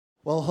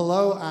Well,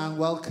 hello and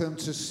welcome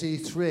to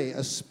C3.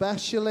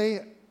 Especially,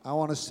 I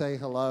want to say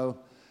hello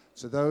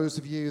to those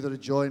of you that are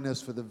joining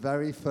us for the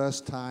very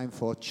first time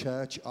for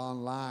Church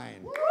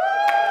Online.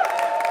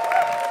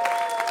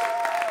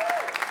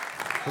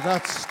 So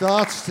that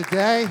starts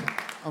today,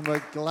 and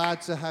we're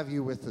glad to have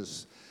you with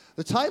us.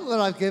 The title that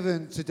I've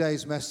given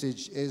today's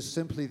message is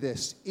simply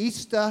this: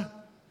 Easter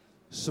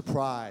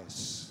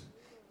Surprise.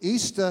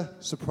 Easter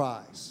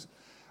Surprise.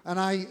 And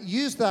I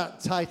use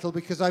that title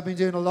because I've been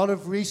doing a lot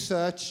of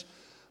research,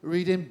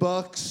 reading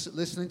books,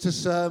 listening to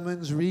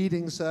sermons,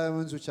 reading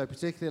sermons, which I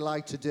particularly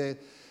like to do.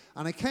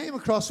 And I came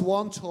across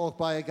one talk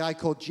by a guy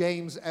called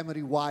James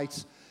Emery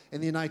White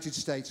in the United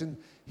States. And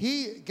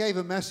he gave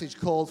a message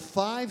called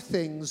Five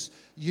Things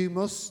You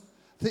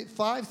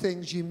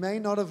May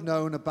Not Have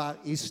Known About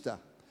Easter.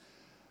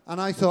 And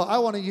I thought, I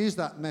want to use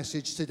that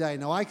message today.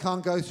 Now, I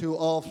can't go through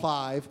all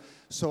five,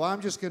 so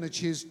I'm just going to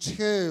choose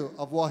two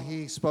of what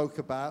he spoke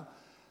about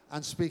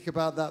and speak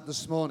about that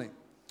this morning.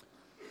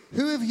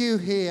 Who of you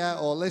here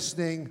or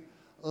listening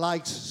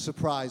likes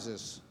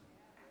surprises?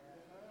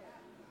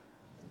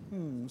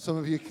 Some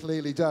of you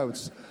clearly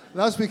don't.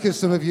 That's because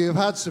some of you have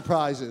had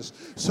surprises.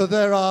 So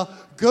there are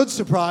good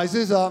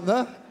surprises, aren't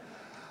there?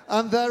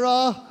 And there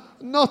are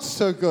not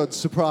so good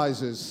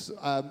surprises.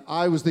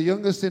 I was the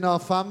youngest in our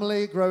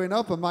family growing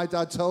up, and my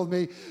dad told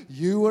me,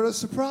 "You were a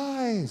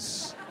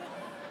surprise."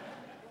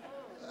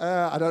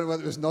 I don't know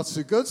whether it was not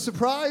so good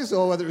surprise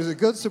or whether it was a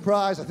good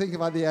surprise. I think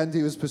by the end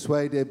he was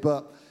persuaded,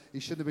 but he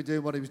shouldn't have been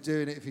doing what he was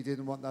doing if he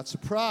didn't want that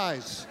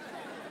surprise.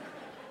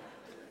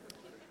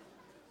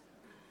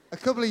 A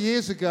couple of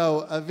years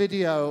ago, a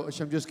video, which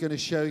I'm just going to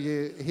show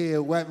you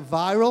here, went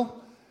viral,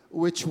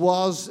 which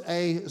was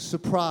a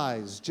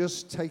surprise.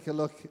 Just take a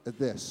look at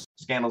this.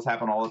 Scandals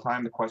happen all the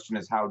time. The question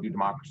is, how do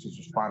democracies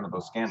respond to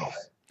those scandals?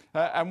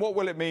 And what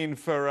will it mean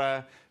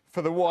for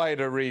the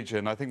wider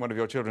region? I think one of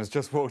your children has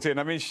just walked in.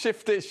 I mean,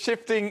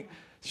 shifting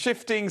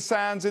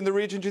sands in the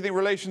region. Do you think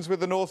relations with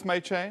the North may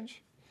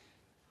change?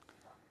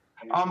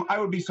 I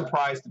would be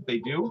surprised if they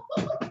do.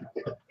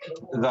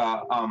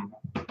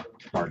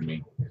 Pardon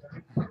me.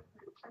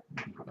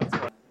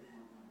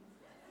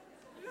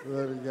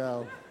 There we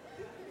go.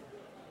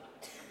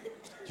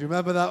 Do you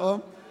remember that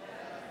one?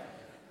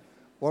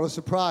 What a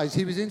surprise.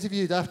 He was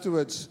interviewed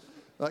afterwards,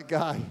 that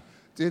guy,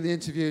 doing the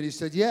interview, and he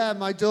said, "Yeah,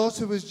 my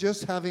daughter was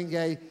just having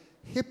a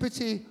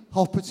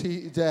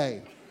hippity-hoppity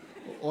day,"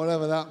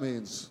 whatever that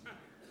means.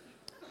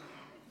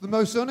 The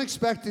most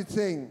unexpected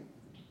thing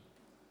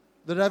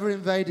that ever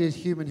invaded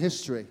human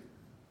history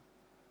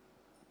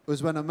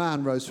was when a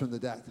man rose from the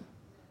dead.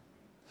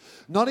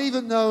 Not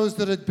even those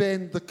that had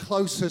been the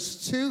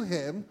closest to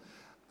him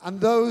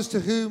and those to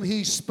whom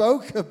he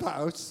spoke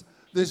about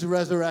this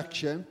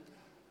resurrection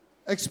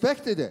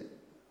expected it.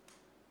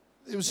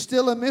 It was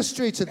still a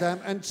mystery to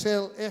them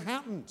until it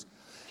happened.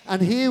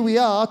 And here we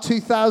are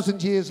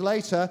 2,000 years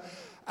later,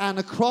 and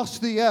across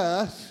the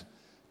earth,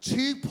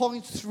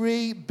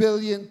 2.3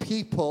 billion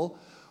people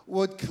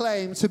would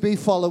claim to be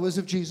followers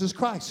of Jesus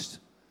Christ.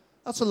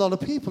 That's a lot of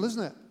people,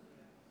 isn't it?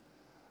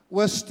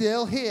 We're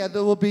still here.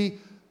 There will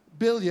be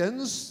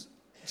billions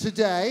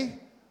today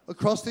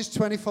across this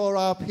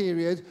 24-hour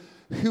period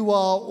who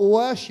are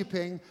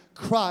worshiping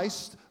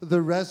Christ,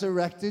 the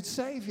resurrected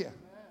Savior.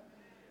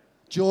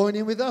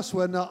 Joining with us.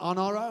 We're not on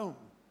our own.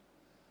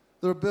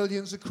 There are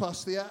billions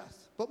across the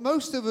earth. But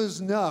most of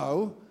us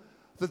know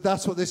that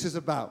that's what this is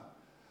about.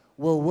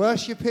 We're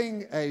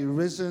worshiping a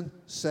risen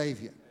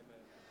Savior.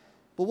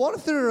 But what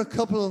if there are a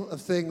couple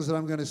of things that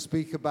I'm going to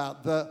speak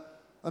about that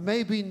are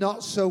maybe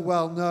not so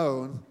well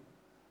known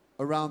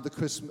around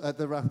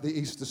the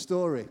Easter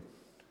story?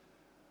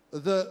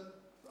 That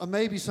are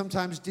maybe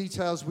sometimes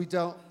details we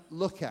don't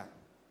look at.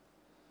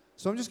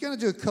 So I'm just going to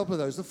do a couple of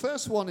those. The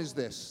first one is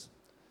this.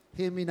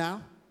 Hear me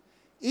now.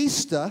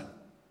 Easter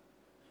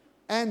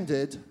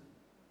ended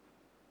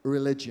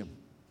religion.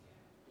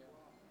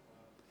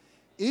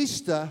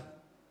 Easter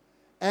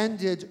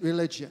ended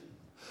religion.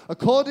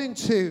 According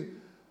to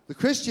the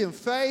Christian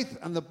faith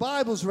and the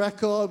Bible's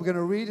record, we're going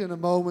to read in a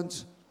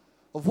moment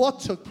of what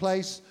took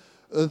place.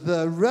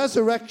 The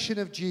resurrection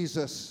of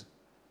Jesus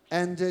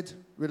ended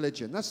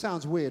religion. That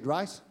sounds weird,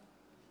 right?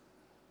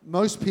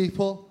 Most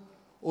people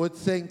would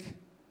think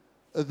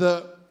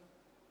that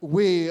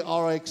we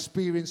are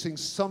experiencing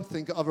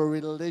something of a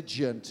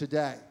religion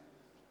today.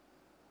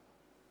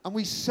 And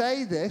we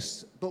say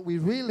this, but we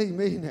really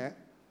mean it.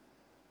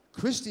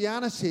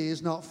 Christianity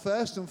is not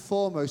first and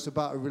foremost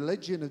about a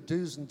religion of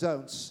do's and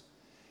don'ts.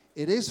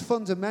 It is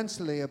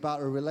fundamentally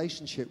about a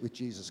relationship with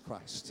Jesus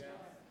Christ.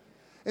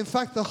 In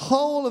fact, the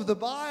whole of the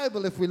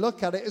Bible, if we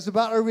look at it, is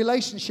about a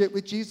relationship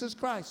with Jesus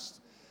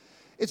Christ.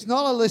 It's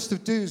not a list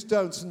of do's,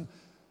 don'ts, and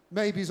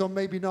maybes or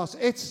maybe not.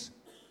 It's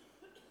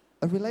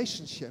a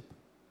relationship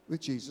with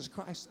Jesus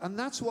Christ. And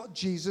that's what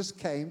Jesus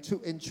came to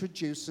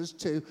introduce us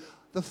to,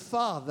 the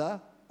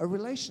Father, a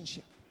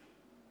relationship.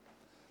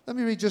 Let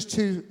me read just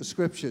two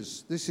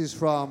scriptures. This is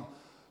from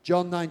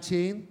John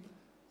 19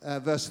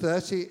 verse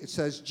 30, it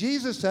says,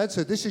 Jesus said,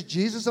 so this is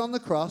Jesus on the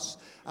cross,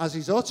 as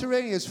he's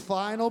uttering his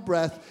final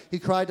breath, he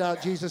cried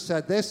out, Jesus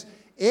said this,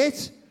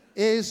 it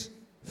is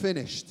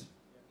finished.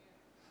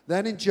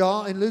 Then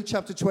in Luke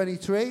chapter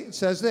 23, it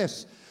says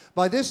this,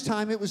 by this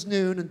time it was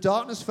noon, and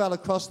darkness fell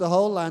across the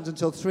whole land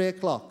until 3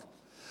 o'clock.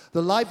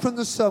 The light from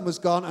the sun was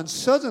gone, and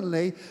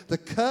suddenly the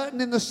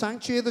curtain in the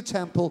sanctuary of the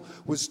temple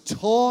was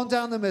torn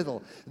down the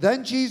middle.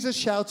 Then Jesus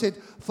shouted,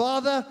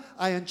 Father,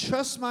 I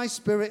entrust my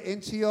spirit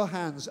into your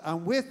hands.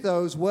 And with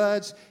those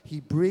words,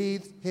 he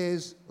breathed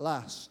his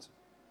last.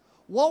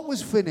 What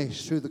was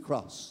finished through the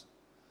cross?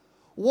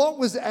 What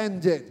was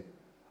ended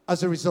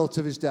as a result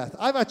of his death?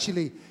 I've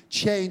actually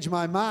changed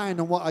my mind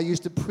on what I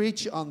used to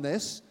preach on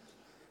this.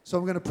 So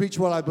I'm going to preach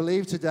what I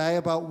believe today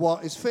about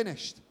what is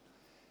finished.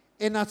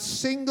 In that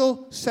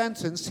single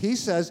sentence, he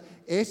says,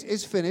 it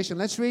is finished. And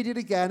let's read it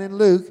again in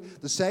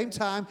Luke, the same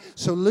time.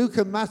 So Luke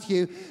and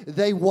Matthew,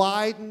 they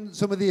widen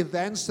some of the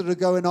events that are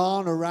going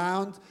on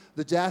around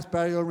the death,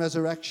 burial, and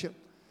resurrection.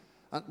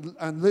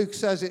 And Luke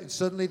says it,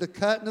 suddenly the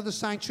curtain of the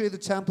sanctuary of the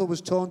temple was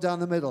torn down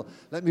the middle.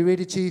 Let me read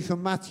it to you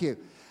from Matthew.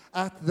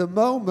 At that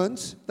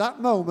moment,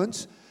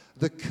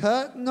 the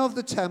curtain of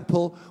the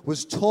temple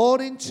was torn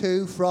in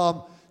two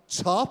from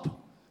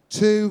top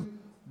to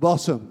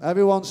bottom.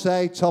 Everyone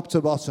say top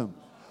to bottom.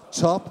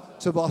 Top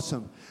to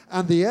bottom.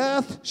 And the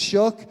earth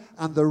shook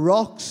and the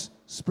rocks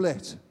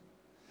split.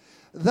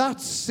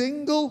 That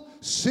single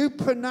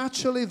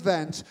supernatural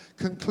event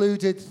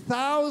concluded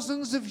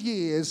thousands of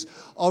years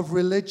of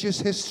religious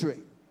history.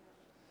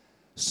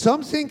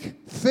 Something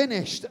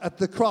finished at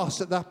the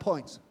cross at that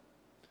point.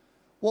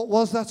 What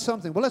was that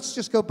something? Well, let's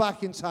just go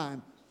back in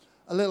time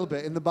a little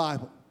bit in the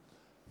Bible.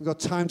 We've got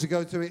time to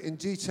go through it in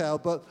detail,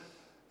 but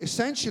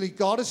essentially,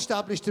 God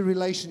established a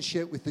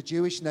relationship with the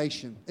Jewish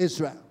nation,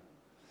 Israel.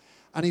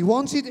 And he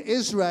wanted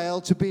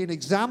Israel to be an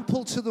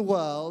example to the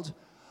world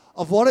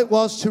of what it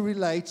was to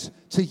relate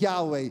to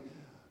Yahweh,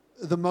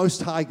 the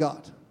Most High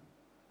God.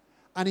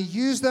 And he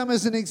used them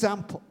as an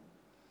example.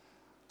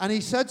 And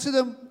he said to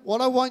them, what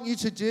I want you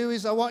to do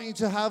is I want you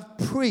to have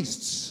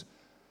priests,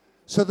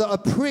 so that a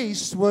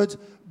priest would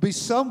be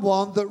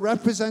someone that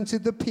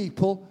represented the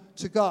people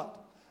to God.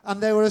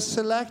 And they were a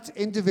select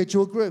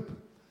individual group.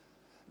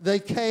 They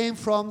came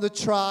from the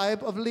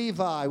tribe of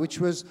Levi, which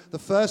was, the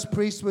first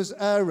priest was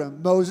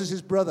Aaron,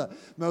 Moses' brother.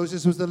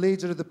 Moses was the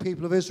leader of the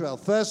people of Israel.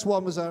 First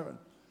one was Aaron.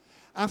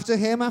 After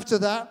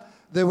that,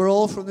 they were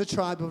all from the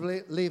tribe of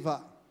Levi,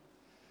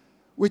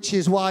 which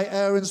is why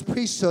Aaron's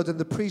priesthood and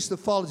the priests that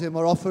followed him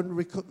are often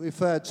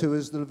referred to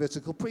as the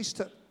Levitical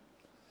priesthood.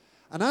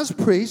 And as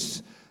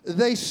priests,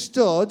 they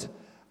stood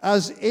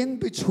as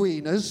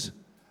in-betweeners,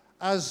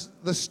 as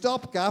the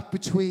stopgap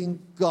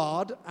between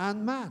God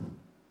and man.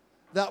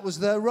 That was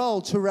their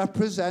role, to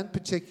represent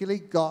particularly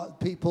God,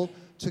 people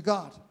to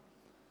God.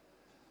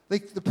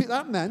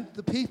 That meant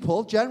the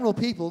people, general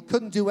people,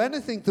 couldn't do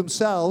anything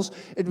themselves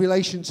in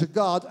relation to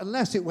God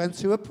unless it went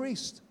through a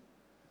priest.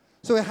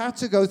 So it had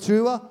to go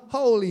through a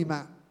holy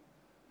man.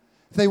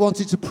 If they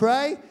wanted to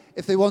pray,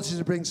 if they wanted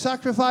to bring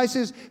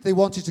sacrifices, if they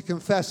wanted to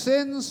confess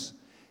sins,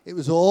 it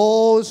was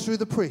always through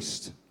the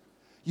priest.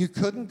 You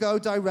couldn't go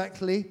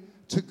directly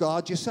to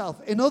God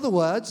yourself. In other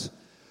words,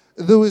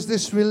 there was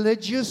this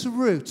religious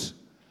route.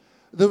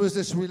 There was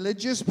this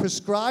religious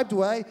prescribed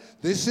way.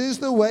 This is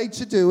the way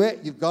to do it.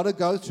 You've got to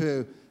go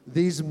through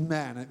these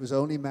men. It was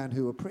only men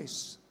who were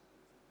priests.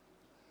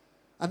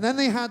 And then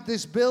they had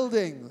this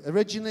building.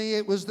 Originally,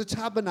 it was the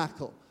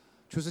tabernacle,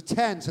 which was a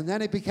tent, and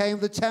then it became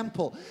the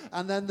temple.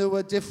 And then there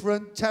were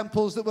different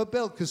temples that were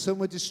built because some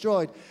were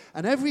destroyed.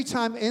 And every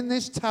time in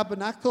this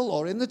tabernacle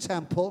or in the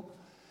temple,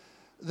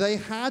 they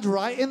had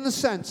right in the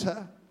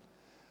center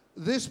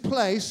this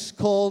place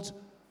called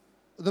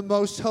the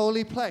most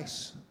holy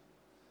place,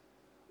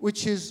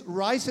 which is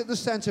right at the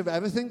center of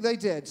everything they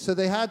did. So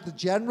they had the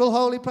general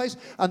holy place,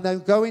 and then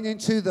going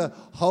into the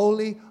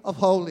Holy of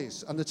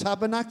Holies, and the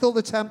tabernacle,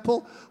 the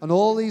temple, and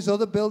all these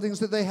other buildings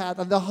that they had.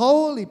 And the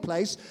holy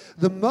place,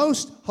 the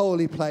most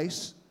holy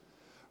place,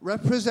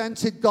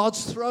 represented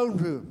God's throne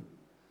room.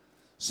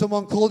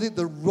 Someone called it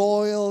the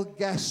royal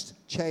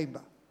guest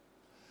chamber.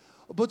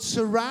 But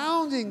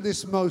surrounding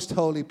this most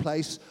holy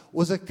place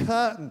was a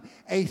curtain,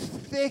 a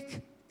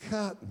thick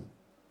curtain.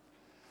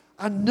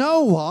 And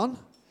no one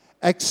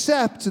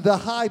except the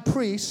high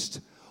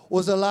priest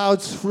was allowed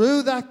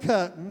through that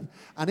curtain,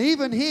 and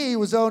even he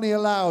was only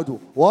allowed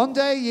one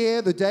day a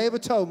year, the Day of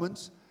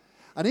Atonement,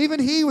 and even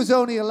he was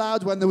only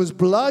allowed when there was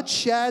blood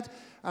shed.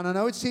 And I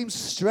know it seems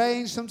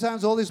strange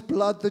sometimes, all this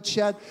blood that's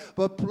shed,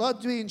 but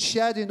blood being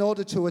shed in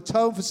order to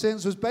atone for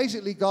sins was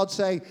basically God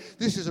saying,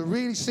 this is a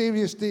really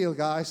serious deal,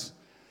 guys.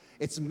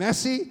 It's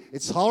messy,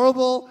 it's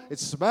horrible, it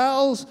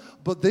smells,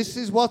 but this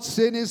is what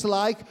sin is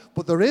like.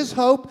 But there is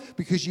hope,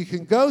 because you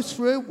can go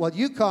through what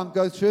you can't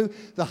go through.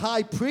 The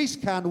high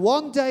priest can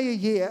one day a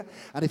year,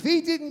 and if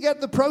he didn't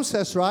get the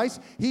process right,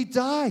 he'd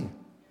die.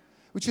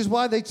 Which is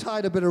why they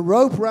tied a bit of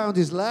rope around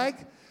his leg,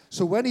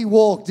 so when he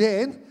walked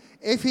in,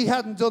 if he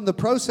hadn't done the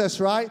process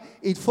right,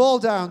 he'd fall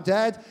down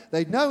dead.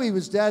 They'd know he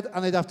was dead,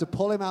 and they'd have to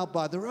pull him out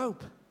by the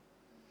rope.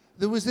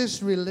 There was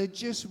this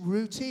religious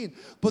routine.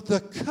 But the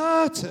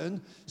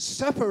curtain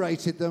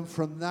separated them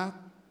from that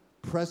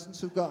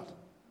presence of God.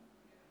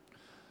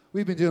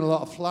 We've been doing a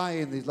lot of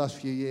flying these last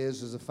few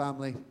years as a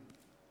family.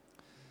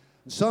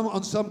 And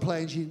on some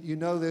planes, you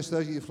know this,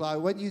 those of you who fly,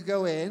 when you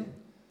go in,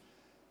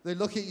 they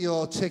look at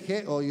your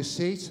ticket or your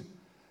seat,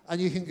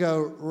 and you can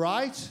go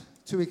right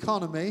to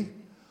economy,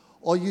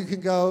 or you can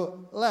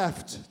go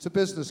left to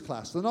business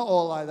class. They're not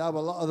all like that, but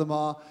a lot of them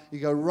are. You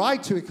go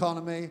right to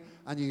economy,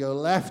 and you go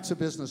left to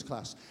business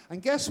class.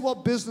 And guess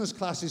what business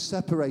class is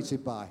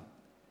separated by?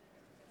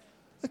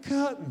 The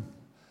curtain.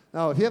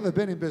 Now, if you've ever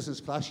been in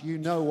business class, you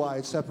know why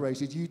it's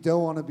separated. You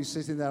don't want to be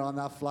sitting there on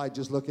that flight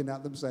just looking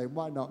at them saying,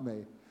 why not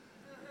me?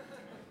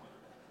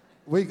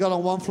 We got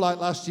on one flight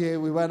last year.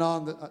 We went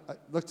on, I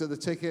looked at the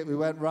ticket, we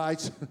went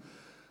right,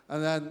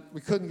 and then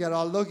we couldn't get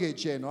our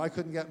luggage in, or I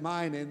couldn't get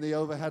mine in the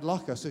overhead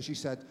locker. So she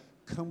said,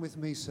 come with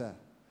me, sir.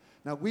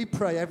 Now, we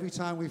pray every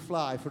time we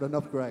fly for an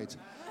upgrade.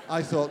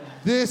 I thought,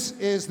 this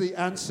is the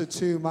answer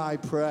to my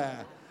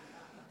prayer.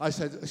 I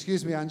said,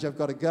 excuse me, Angie, I've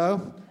got to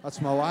go.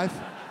 That's my wife.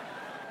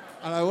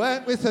 And I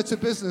went with her to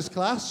business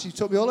class. She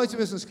took me all the way to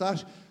business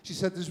class. She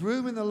said, there's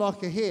room in the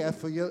locker here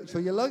for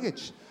your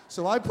luggage.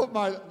 So I put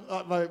my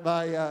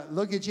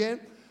luggage in,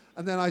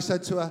 and then I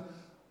said to her,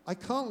 I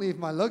can't leave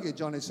my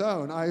luggage on its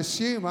own. I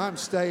assume I'm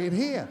staying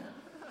here.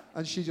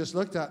 And she just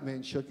looked at me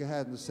and shook her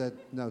head and said,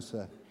 no,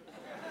 sir.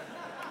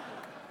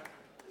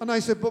 And I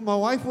said, but my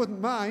wife wouldn't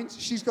mind.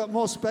 She's got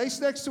more space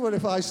next to her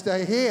if I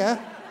stay here.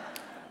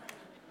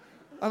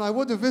 And I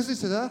would have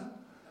visited her.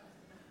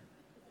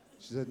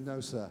 She said, no,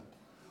 sir.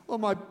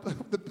 Well,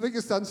 the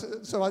biggest answer,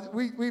 so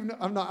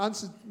I've not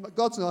answered,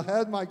 God's not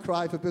heard my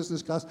cry for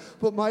business class,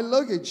 but my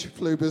luggage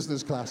flew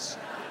business class.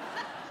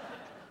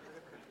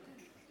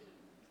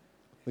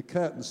 The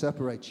curtain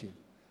separates you.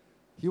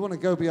 If you want to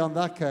go beyond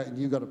that curtain,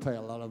 you've got to pay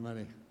a lot of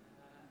money.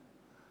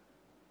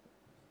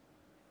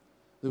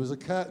 There was a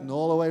curtain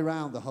all the way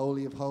around the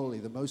Holy of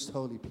Holies, the most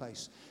holy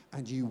place,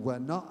 and you were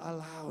not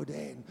allowed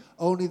in.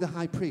 Only the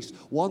high priest,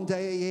 one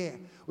day a year,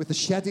 with the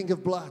shedding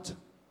of blood.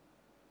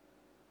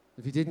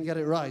 If you didn't get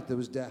it right, there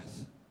was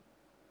death.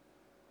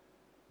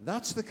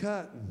 That's the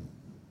curtain.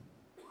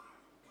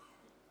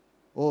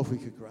 Oh, if we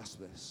could grasp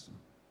this.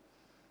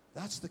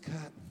 That's the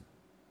curtain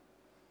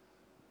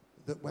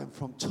that went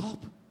from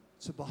top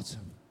to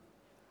bottom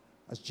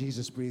as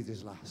Jesus breathed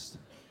his last.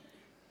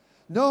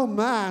 No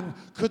man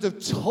could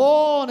have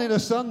torn it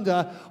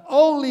asunder,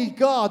 only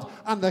God,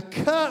 and the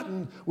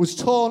curtain was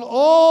torn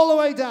all the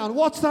way down.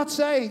 What's that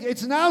saying?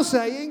 It's now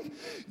saying,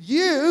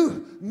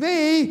 you,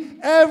 me,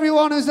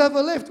 everyone who's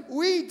ever lived,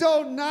 we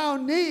don't now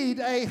need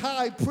a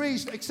high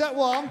priest except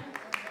one.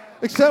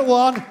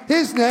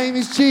 His name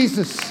is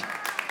Jesus.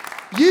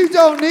 You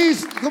don't need,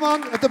 come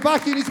on, at the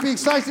back you need to be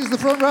excited as the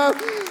front row.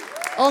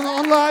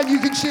 Online you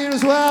can cheer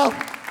as well.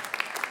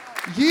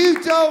 You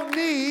don't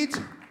need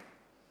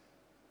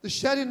the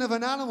shedding of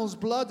an animal's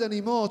blood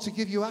anymore to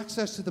give you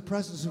access to the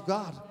presence of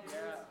God.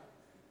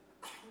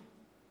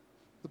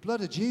 The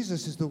blood of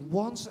Jesus is the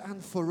once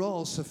and for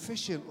all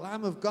sufficient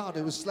Lamb of God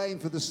who was slain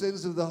for the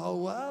sins of the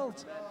whole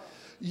world.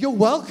 You're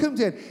welcomed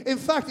in. In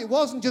fact, it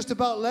wasn't just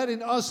about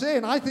letting us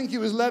in. I think he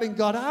was letting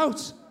God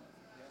out.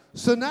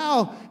 So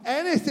now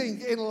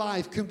anything in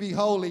life can be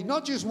holy,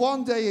 not just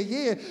one day a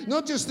year,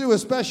 not just through a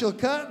special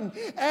curtain.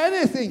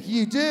 Anything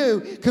you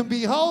do can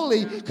be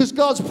holy because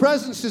God's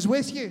presence is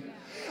with you.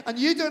 And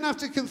you don't have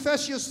to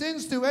confess your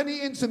sins to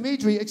any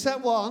intermediary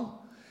except one.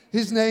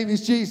 His name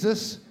is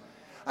Jesus.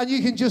 And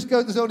you can just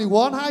go, there's only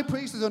one high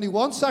priest, there's only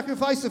one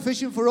sacrifice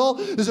sufficient for all,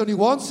 there's only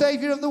one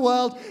Savior of the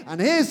world, and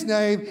his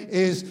name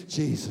is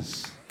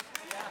Jesus.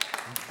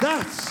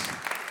 That's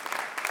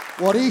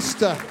what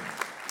Easter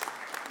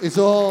is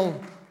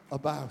all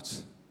about.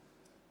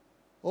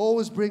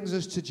 Always brings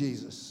us to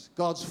Jesus,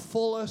 God's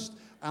fullest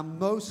and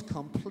most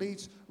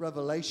complete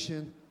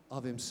revelation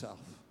of himself.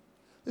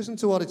 Listen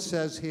to what it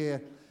says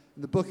here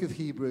in the book of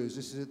Hebrews.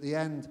 This is at the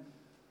end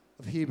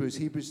of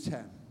Hebrews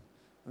 10.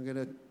 I'm going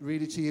to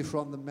read it to you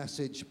from the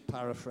Message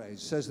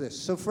paraphrase. It says this: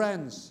 so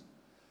friends,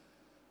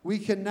 we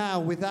can now,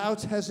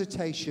 without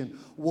hesitation,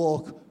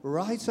 walk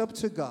right up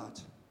to God,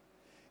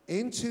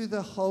 into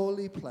the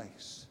holy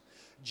place.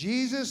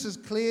 Jesus has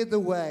cleared the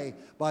way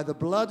by the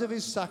blood of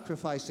his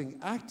sacrificing,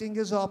 acting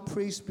as our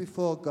priest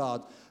before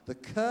God. The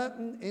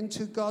curtain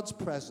into God's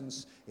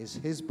presence is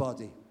his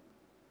body.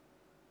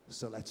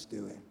 So let's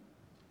do it.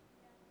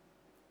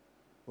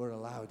 We're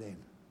allowed in.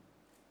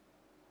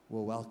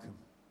 We're welcome.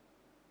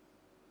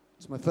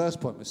 That's my first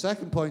point. My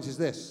second point is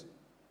this.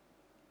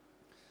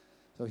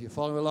 So if you're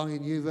following along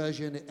in New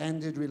Version, it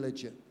ended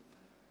religion.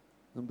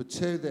 Number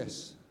two,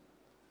 this.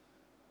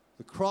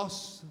 The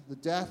cross, the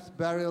death,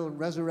 burial, and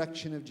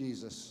resurrection of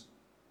Jesus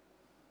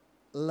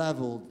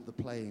leveled the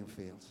playing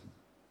field.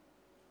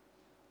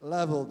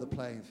 Leveled the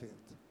playing field.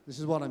 This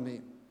is what I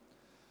mean.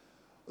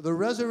 The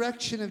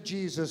resurrection of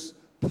Jesus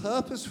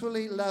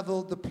purposefully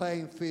leveled the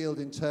playing field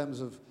in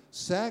terms of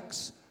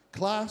sex,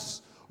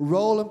 class,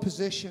 role, and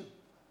position.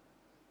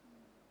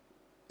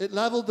 It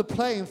leveled the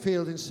playing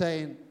field in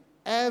saying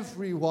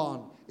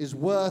everyone is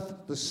worth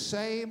the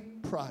same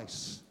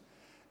price.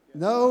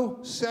 No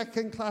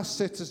second-class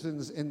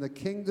citizens in the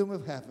kingdom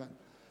of heaven.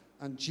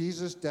 And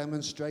Jesus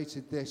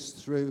demonstrated this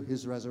through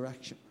his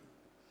resurrection.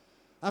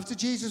 After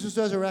Jesus was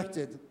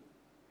resurrected,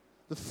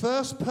 the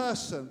first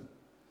person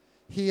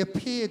he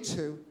appeared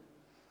to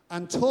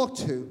and talked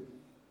to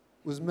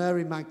was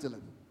Mary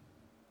Magdalene.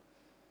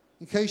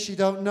 In case you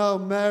don't know,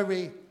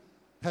 Mary,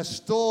 her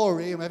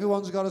story, and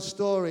everyone's got a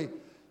story,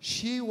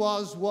 she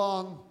was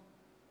one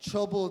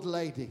troubled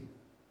lady.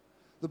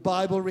 The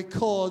Bible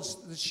records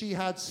that she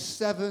had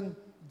 7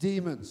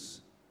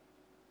 demons.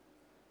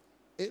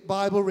 The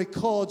Bible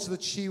records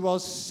that she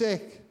was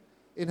sick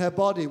in her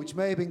body, which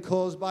may have been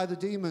caused by the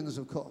demons,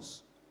 of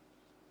course.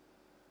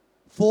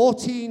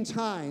 14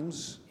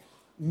 times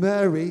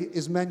Mary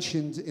is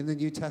mentioned in the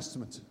New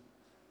Testament.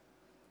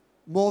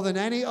 More than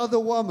any other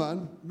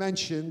woman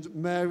mentioned,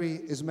 Mary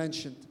is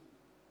mentioned,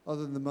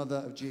 other than the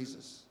mother of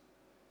Jesus.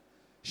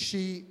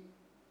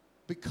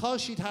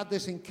 Because she'd had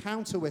this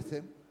encounter with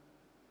him,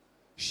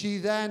 she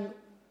then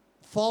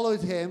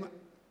followed him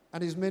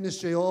and his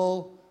ministry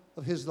all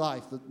of his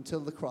life until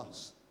the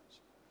cross.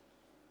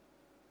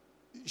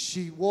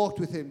 She walked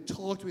with him,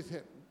 talked with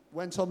him,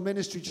 went on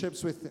ministry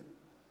trips with him.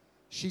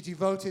 She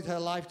devoted her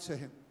life to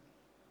him.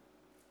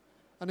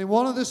 And in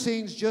one of the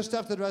scenes just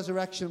after the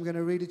resurrection, I'm going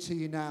to read it to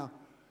you now,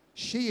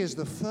 she is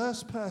the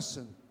first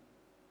person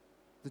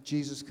that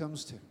Jesus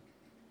comes to.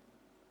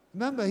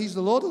 Remember, he's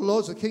the Lord of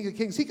Lords, the King of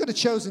Kings. He could have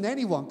chosen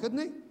anyone, couldn't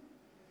he?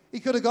 He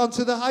could have gone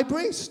to the high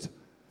priest.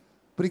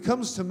 But he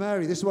comes to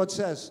Mary. This is what it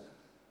says.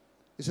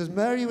 It says,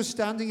 Mary was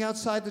standing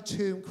outside the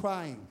tomb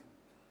crying.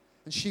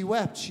 And she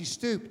wept. She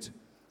stooped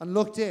and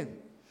looked in.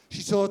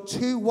 She saw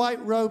 2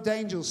 white-robed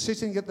angels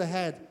sitting at the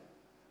head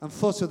and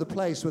foot of the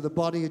place where the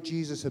body of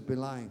Jesus had been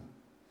lying.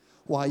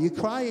 Why are you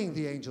crying?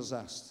 The angels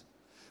asked.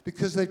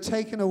 Because they've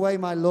taken away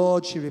my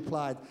Lord, she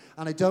replied,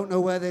 and I don't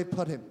know where they've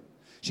put him.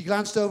 She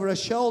glanced over her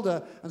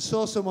shoulder and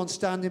saw someone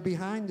standing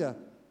behind her.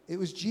 It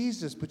was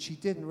Jesus, but she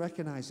didn't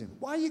recognize him.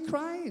 Why are you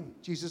crying?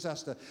 Jesus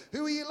asked her.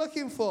 Who are you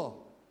looking for?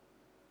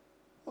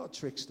 What a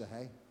trickster,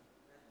 hey?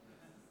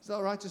 Is that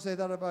all right to say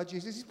that about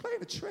Jesus? He's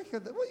playing a trick.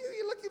 What are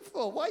you looking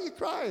for? Why are you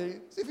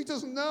crying? As if he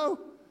doesn't know.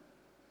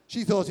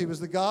 She thought he was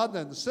the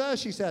gardener. Sir,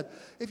 she said,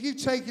 if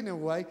you've taken him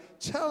away,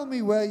 tell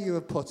me where you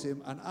have put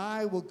him, and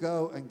I will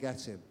go and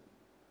get him.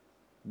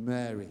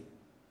 Mary,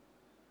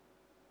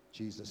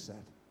 Jesus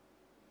said.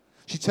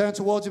 She turned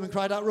towards him and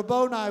cried out,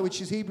 Rabboni,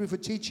 which is Hebrew for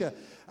teacher.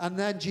 And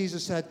then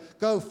Jesus said,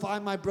 go,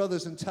 find my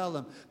brothers and tell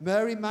them.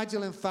 Mary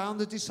Magdalene found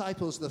the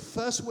disciples, the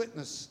first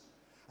witness,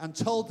 and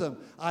told them,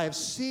 I have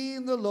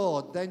seen the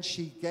Lord. Then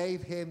she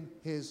gave him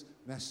his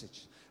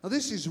message. Now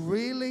this is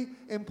really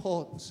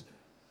important,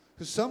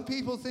 because some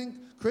people think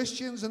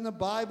Christians and the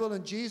Bible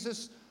and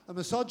Jesus are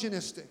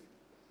misogynistic,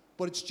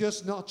 but it's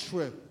just not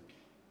true.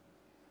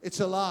 It's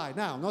a lie.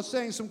 Now, I'm not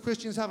saying some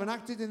Christians haven't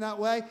acted in that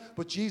way,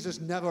 but Jesus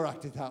never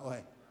acted that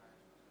way.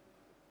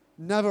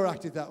 Never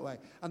acted that way.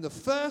 And the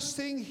first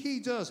thing he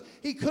does,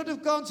 he could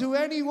have gone to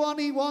anyone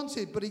he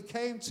wanted, but he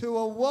came to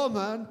a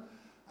woman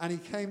and he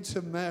came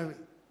to Mary.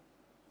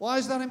 Why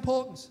is that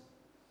important?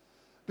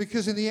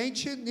 Because in the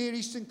ancient Near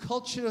Eastern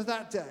culture of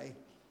that day,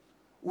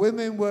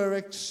 women were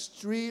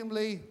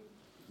extremely,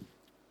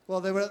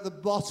 they were at the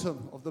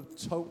bottom of the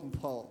totem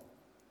pole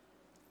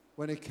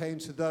when it came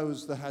to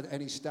those that had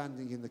any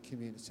standing in the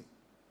community.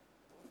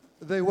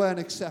 They weren't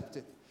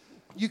accepted.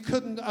 You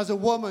couldn't, as a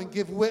woman,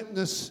 give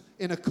witness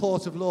in a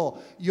court of law.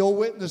 Your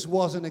witness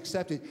wasn't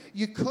accepted.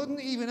 You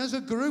couldn't even as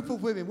a group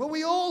of women. Well,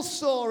 we all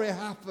saw it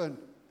happen.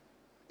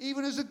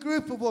 Even as a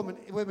group of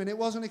women, it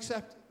wasn't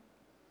accepted.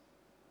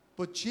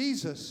 But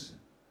Jesus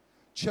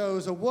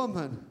chose a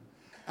woman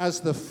as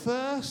the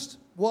first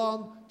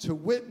one to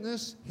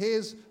witness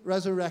his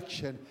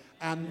resurrection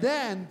and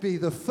then be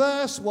the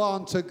first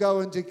one to go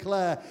and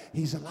declare,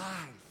 he's alive.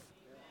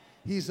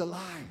 He's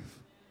alive.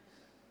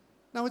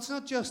 Now, it's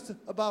not just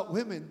about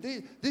women.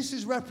 This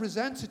is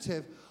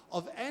representative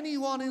of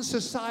anyone in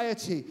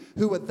society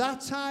who at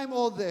that time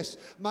or this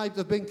might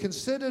have been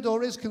considered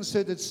or is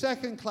considered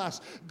second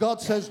class.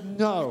 God says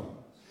no.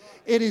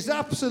 It is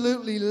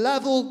absolutely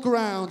level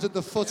ground at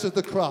the foot of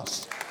the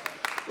cross.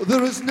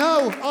 There is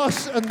no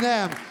us and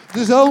them.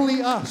 There's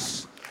only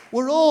us.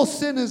 We're all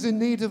sinners in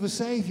need of a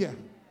Savior.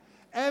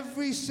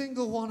 Every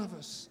single one of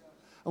us.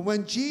 And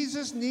when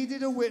Jesus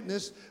needed a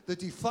witness, the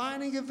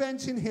defining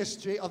event in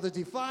history, or the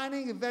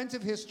defining event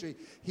of history,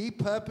 he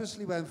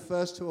purposely went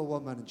first to a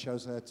woman and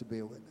chose her to be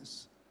a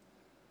witness.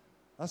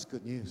 That's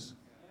good news.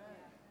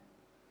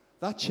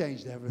 That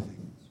changed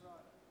everything.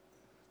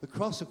 The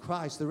cross of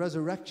Christ, the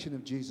resurrection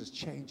of Jesus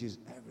changes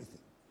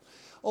everything.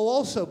 Oh,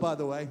 also, by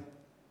the way,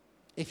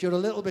 if you're a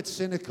little bit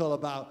cynical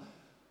about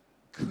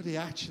could he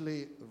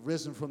actually have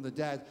risen from the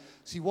dead,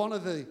 see, one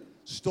of the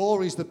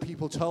stories that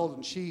people told,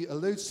 and she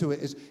alludes to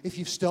it, is if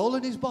you've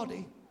stolen his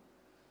body,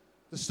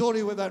 the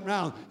story went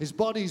round, his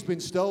body's been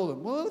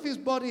stolen. Well, if his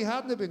body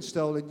hadn't been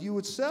stolen, you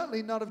would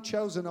certainly not have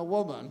chosen a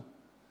woman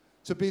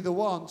to be the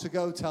one to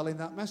go telling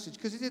that message,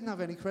 because he didn't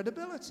have any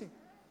credibility.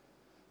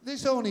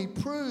 This only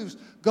proves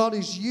God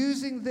is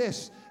using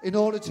this in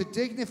order to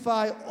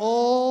dignify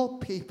all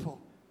people.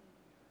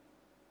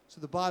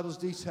 So the Bible's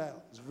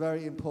detail is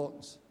very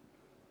important.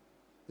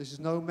 This is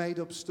no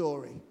made-up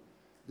story.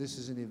 This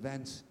is an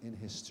event in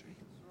history.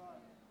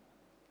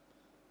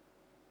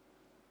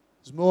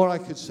 There's more I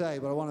could say,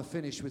 but I want to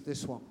finish with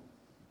this one.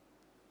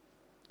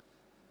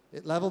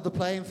 It leveled the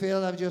playing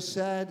field, I've just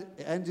said.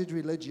 It ended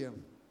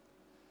religion.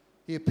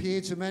 He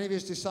appeared to many of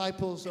his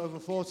disciples over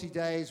 40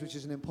 days, which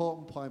is an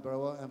important point, but I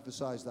won't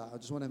emphasize that. I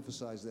just want to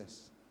emphasize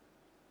this.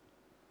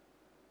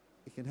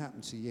 It can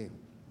happen to you.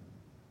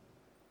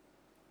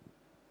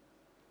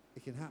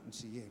 It can happen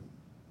to you.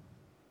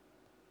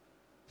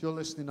 If you're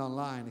listening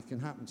online, it can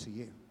happen to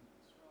you.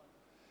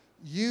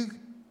 You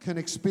can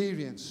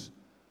experience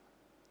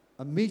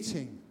a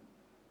meeting,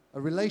 a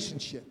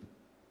relationship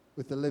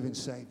with the living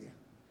Savior.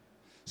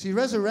 See,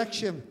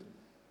 resurrection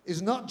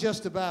is not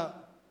just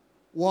about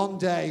one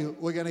day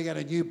we're going to get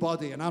a new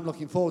body, and I'm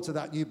looking forward to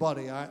that new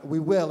body. We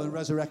will on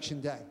Resurrection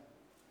Day.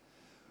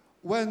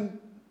 When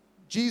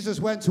Jesus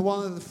went to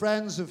one of the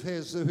friends of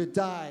his who had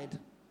died,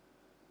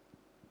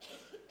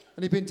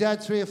 and he'd been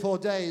dead 3 or 4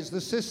 days,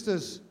 the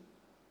sisters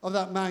of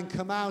that man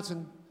come out,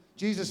 and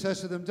Jesus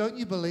says to them, don't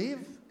you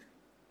believe?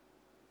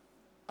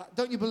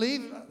 Don't you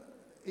believe?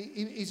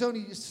 He's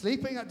only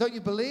sleeping. Don't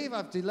you believe?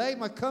 I've delayed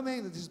my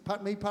coming. This is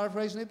me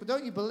paraphrasing it, but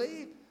don't you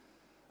believe?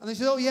 And they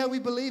said, oh yeah, we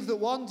believe that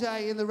one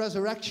day in the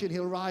resurrection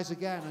he'll rise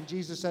again. And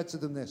Jesus said to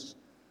them this,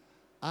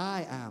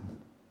 I am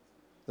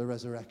the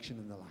resurrection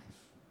and the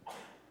life.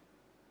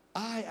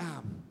 I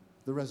am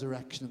the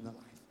resurrection and the life.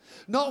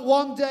 Not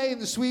one day in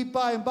the sweet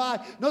by and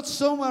by, not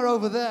somewhere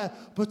over there,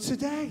 but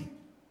today.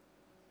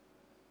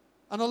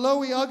 And although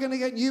we are going to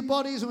get new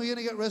bodies and we're going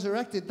to get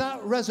resurrected,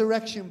 that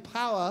resurrection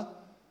power,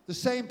 the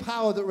same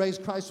power that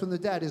raised Christ from the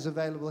dead, is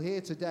available here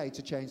today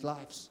to change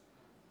lives.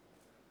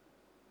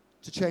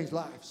 To change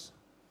lives.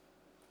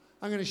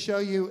 I'm going to show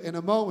you in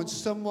a moment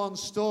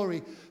someone's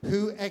story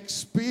who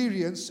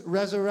experienced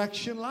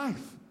resurrection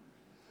life.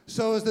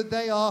 So as that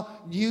they are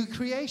new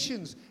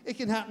creations. It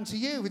can happen to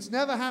you. It's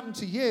never happened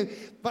to you.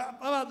 But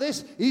how about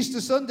this? Easter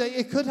Sunday,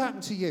 it could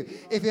happen to you.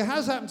 If it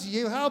has happened to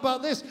you, how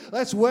about this?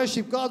 Let's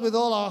worship God with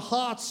all our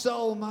heart,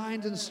 soul,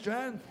 mind, and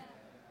strength.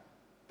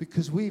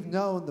 Because we've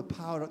known the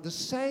power, the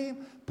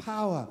same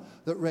power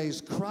that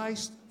raised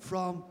Christ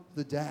from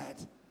the dead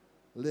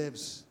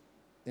lives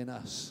in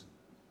us.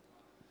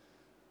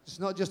 It's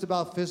not just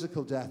about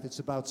physical death, it's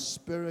about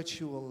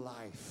spiritual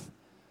life.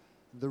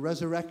 The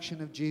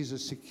resurrection of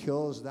Jesus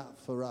secures that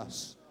for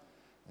us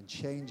and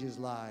changes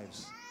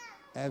lives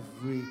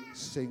every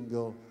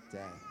single day.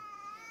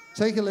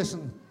 Take a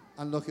listen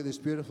and look at this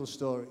beautiful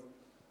story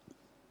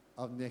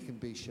of Nick and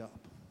B Sharp.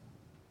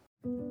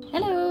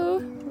 Hello,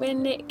 we're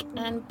Nick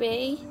and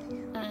B,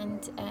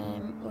 and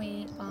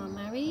we are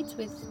married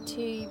with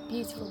 2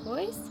 beautiful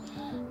boys,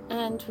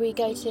 and we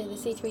go to the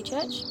C3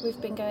 church.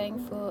 We've been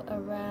going for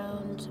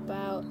around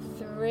about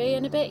 3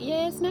 and a bit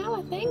years now,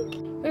 I think.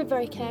 We're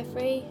very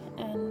carefree,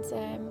 and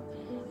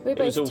we're both It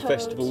was all told...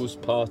 festivals,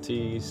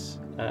 parties,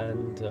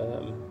 and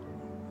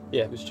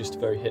yeah, it was just a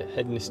very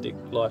hedonistic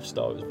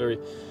lifestyle. It was very,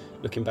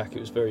 looking back, it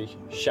was very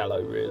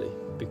shallow really,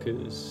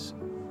 because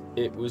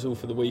it was all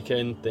for the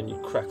weekend, then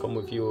you'd crack on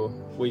with your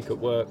week at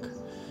work,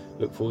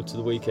 look forward to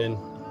the weekend,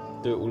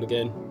 do it all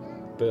again,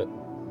 but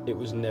it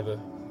was never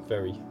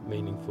very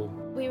meaningful.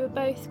 We were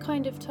both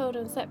kind of told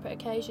on separate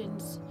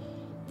occasions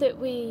that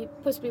we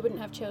possibly wouldn't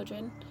have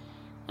children,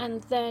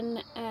 and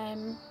then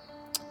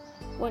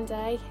one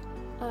day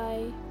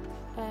I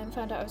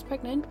found out I was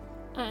pregnant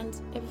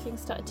and everything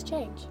started to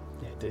change.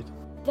 Yeah, it did.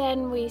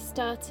 Then we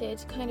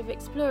started kind of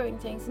exploring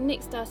things.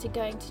 Nick started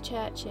going to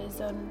churches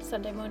on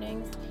Sunday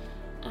mornings,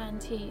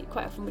 and he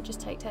quite often would just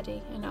take Teddy,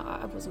 and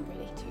I wasn't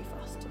really too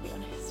fussed, to be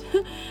honest.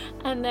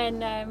 And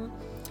then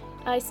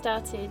I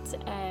started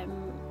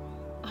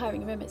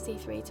hiring a room at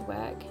C3 to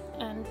work,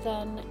 and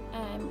then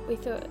we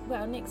thought,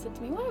 well, Nick said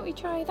to me, why don't we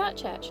try that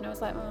church? And I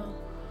was like, oh,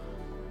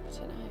 I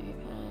don't know,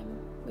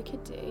 we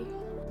could do.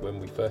 When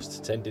we first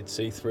attended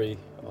C3,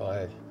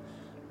 I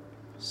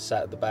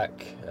sat at the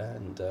back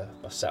and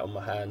I sat on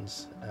my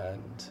hands,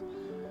 and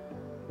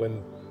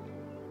when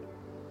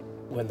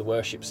the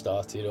worship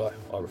started,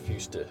 I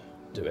refused to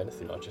do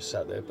anything. I just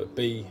sat there. But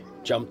B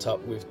jumped up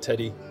with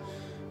Teddy,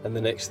 and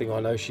the next thing I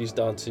know, she's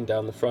dancing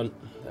down the front.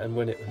 And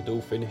when it had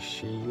all finished,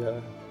 she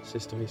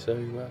says to me, so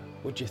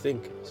what do you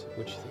think? I said,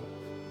 what do you think?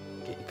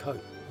 Get your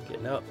coat, I'm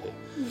getting out of here.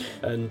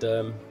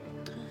 And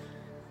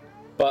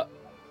but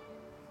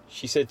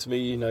she said to me,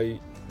 you know, you're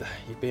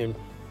being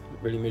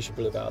really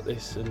miserable about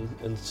this.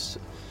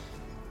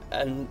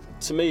 And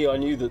to me, I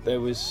knew that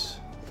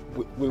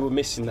we were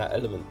missing that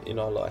element in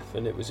our life,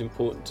 and it was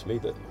important to me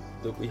that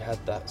we had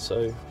that.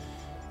 So,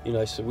 you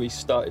know, so we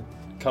started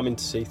coming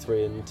to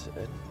C3,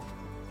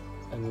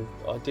 and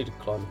I did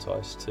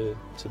acclimatise to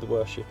the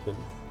worship, and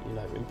you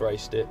know,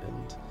 embraced it.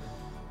 And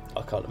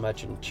I can't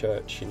imagine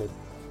church in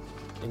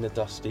a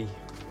dusty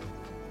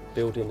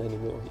building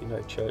anymore. You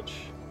know,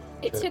 church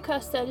It took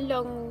us a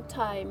long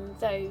time,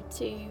 though,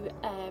 to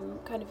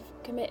kind of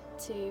commit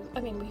to,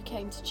 I mean, we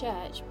came to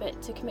church,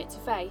 but to commit to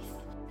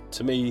faith.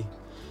 To me,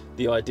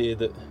 the idea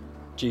that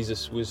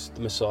Jesus was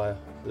the Messiah,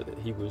 that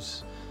he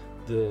was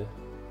the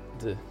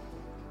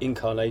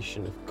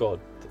incarnation of God,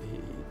 that he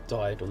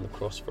died on the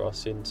cross for our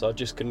sins, I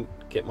just couldn't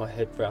get my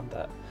head around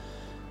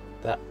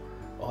that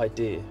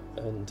idea.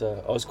 And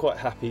I was quite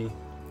happy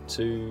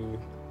to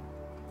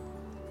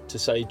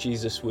say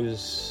Jesus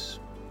was,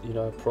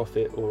 a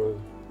prophet or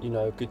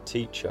a good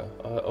teacher.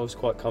 I was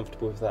quite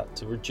comfortable with that.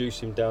 To reduce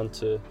him down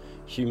to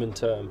human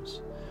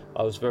terms,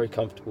 I was very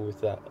comfortable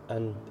with that.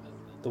 And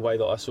the way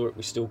that I saw it,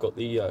 we still got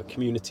the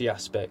community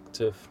aspect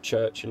of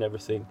church and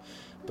everything,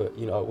 but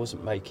I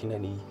wasn't making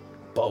any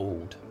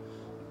bold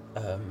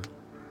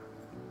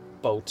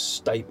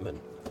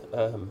statement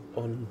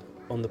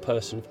on the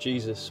person of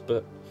Jesus.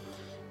 But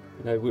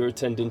we were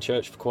attending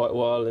church for quite a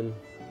while, and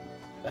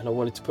I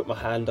wanted to put my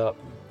hand up.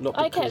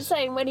 I kept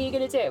saying, when are you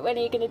going to do it? When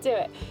are you going to do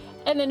it?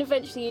 And then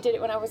eventually you did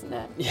it when I wasn't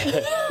there.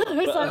 Yeah, I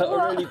was like, what?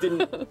 I really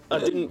didn't. I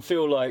didn't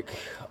feel like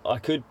I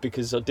could,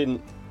 because I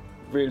didn't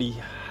really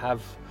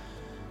have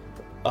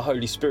a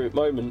Holy Spirit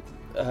moment.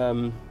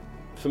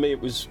 For me,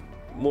 it was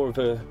more of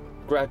a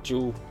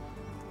gradual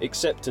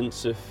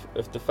acceptance of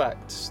the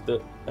facts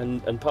that,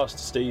 and Pastor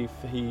Steve,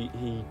 he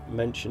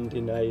mentioned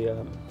in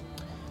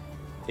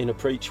a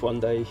preach one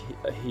day,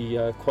 he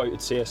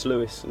quoted C.S.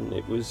 Lewis, and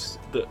it was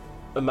that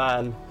a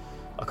man,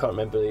 I can't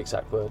remember the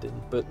exact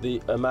wording, but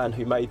a man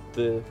who made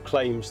the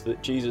claims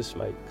that Jesus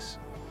makes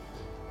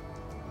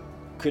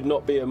could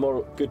not be a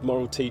good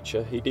moral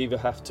teacher. He'd either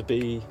have to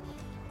be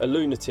a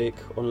lunatic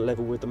on a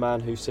level with the man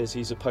who says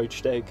he's a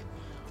poached egg,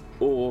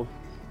 or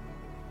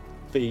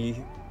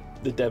be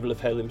the devil of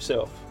hell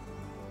himself.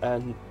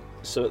 And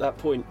so at that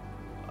point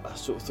I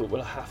sort of thought,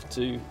 well, I have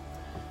to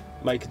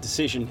make a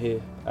decision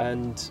here.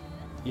 And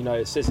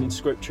it says in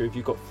scripture, if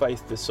you've got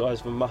faith the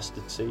size of a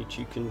mustard seed,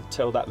 you can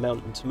tell that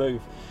mountain to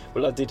move.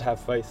 Well, I did have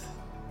faith,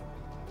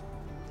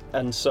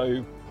 and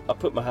so I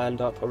put my hand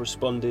up, I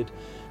responded.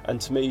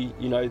 And to me,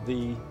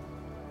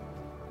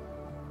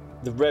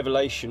 the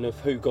revelation of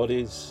who God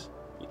is,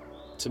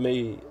 to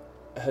me,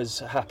 has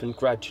happened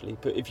gradually.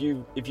 But if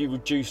you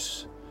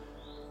reduce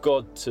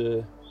God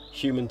to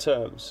human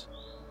terms,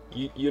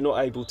 you're not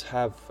able to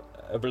have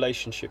a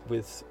relationship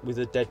with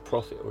a dead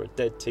prophet or a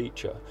dead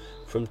teacher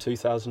from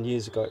 2,000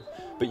 years ago.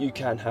 But you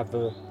can have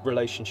a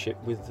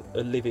relationship with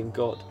a living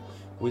God,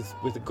 with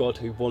a God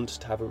who wants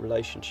to have a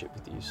relationship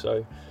with you.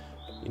 So,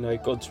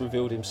 God's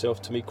revealed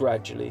himself to me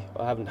gradually.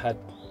 I haven't had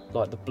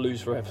like the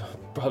Blues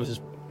Brothers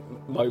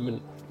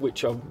moment,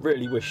 which I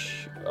really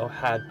wish I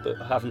had,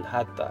 but I haven't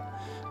had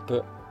that.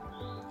 But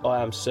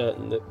I am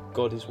certain that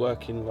God is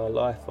working in our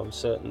life. I'm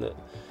certain that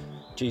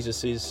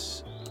Jesus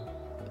is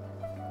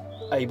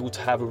able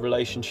to have a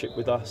relationship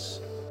with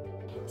us.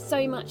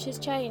 So much has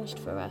changed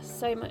for us.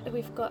 So much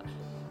we've got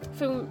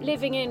from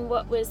living in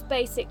what was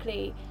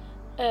basically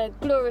a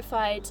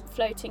glorified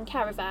floating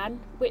caravan,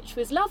 which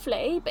was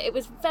lovely, but it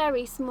was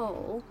very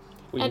small.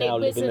 We now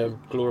live in a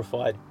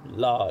glorified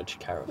large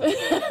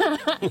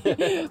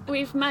caravan.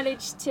 We've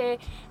managed to,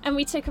 and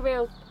we took a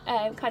real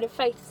kind of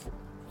faith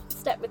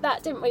step with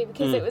that, didn't we?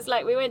 Because it was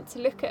like we went to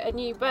look at a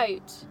new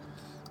boat,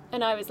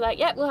 and I was like,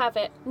 yeah, we'll have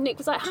it. And Nick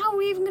was like, how are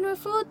we even going to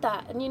afford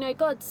that? And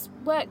God's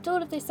worked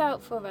all of this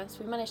out for us.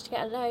 We managed to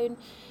get a loan.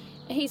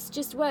 He's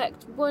just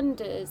worked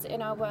wonders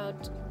in our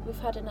world. We've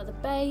had another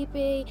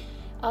baby.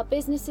 Our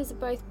businesses are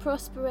both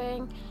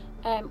prospering.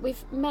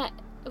 We've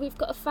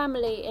got a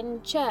family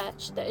in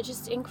church that are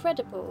just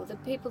incredible. The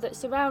people that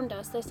surround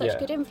us, they're such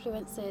good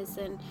influences,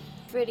 and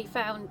really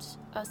found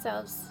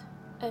ourselves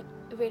a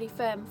really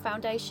firm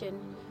foundation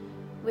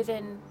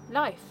within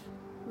life,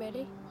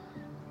 really.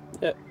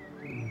 Yeah.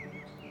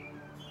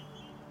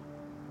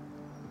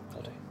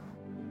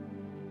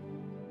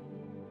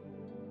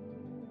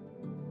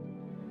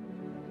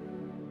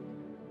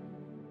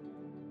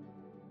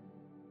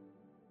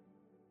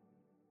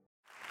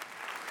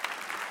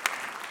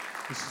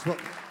 This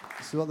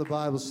is what the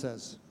Bible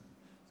says.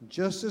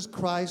 Just as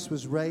Christ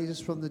was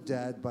raised from the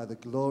dead by the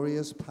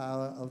glorious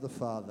power of the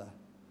Father,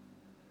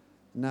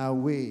 now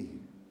we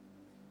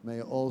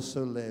may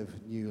also live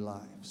new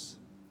lives.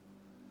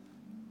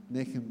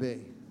 Nick and B,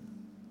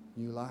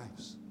 new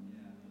lives.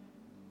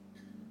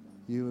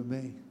 You and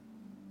me,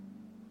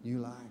 new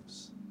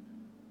lives.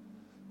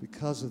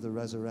 Because of the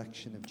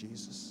resurrection of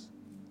Jesus.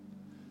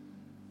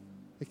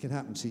 It can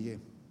happen to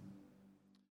you.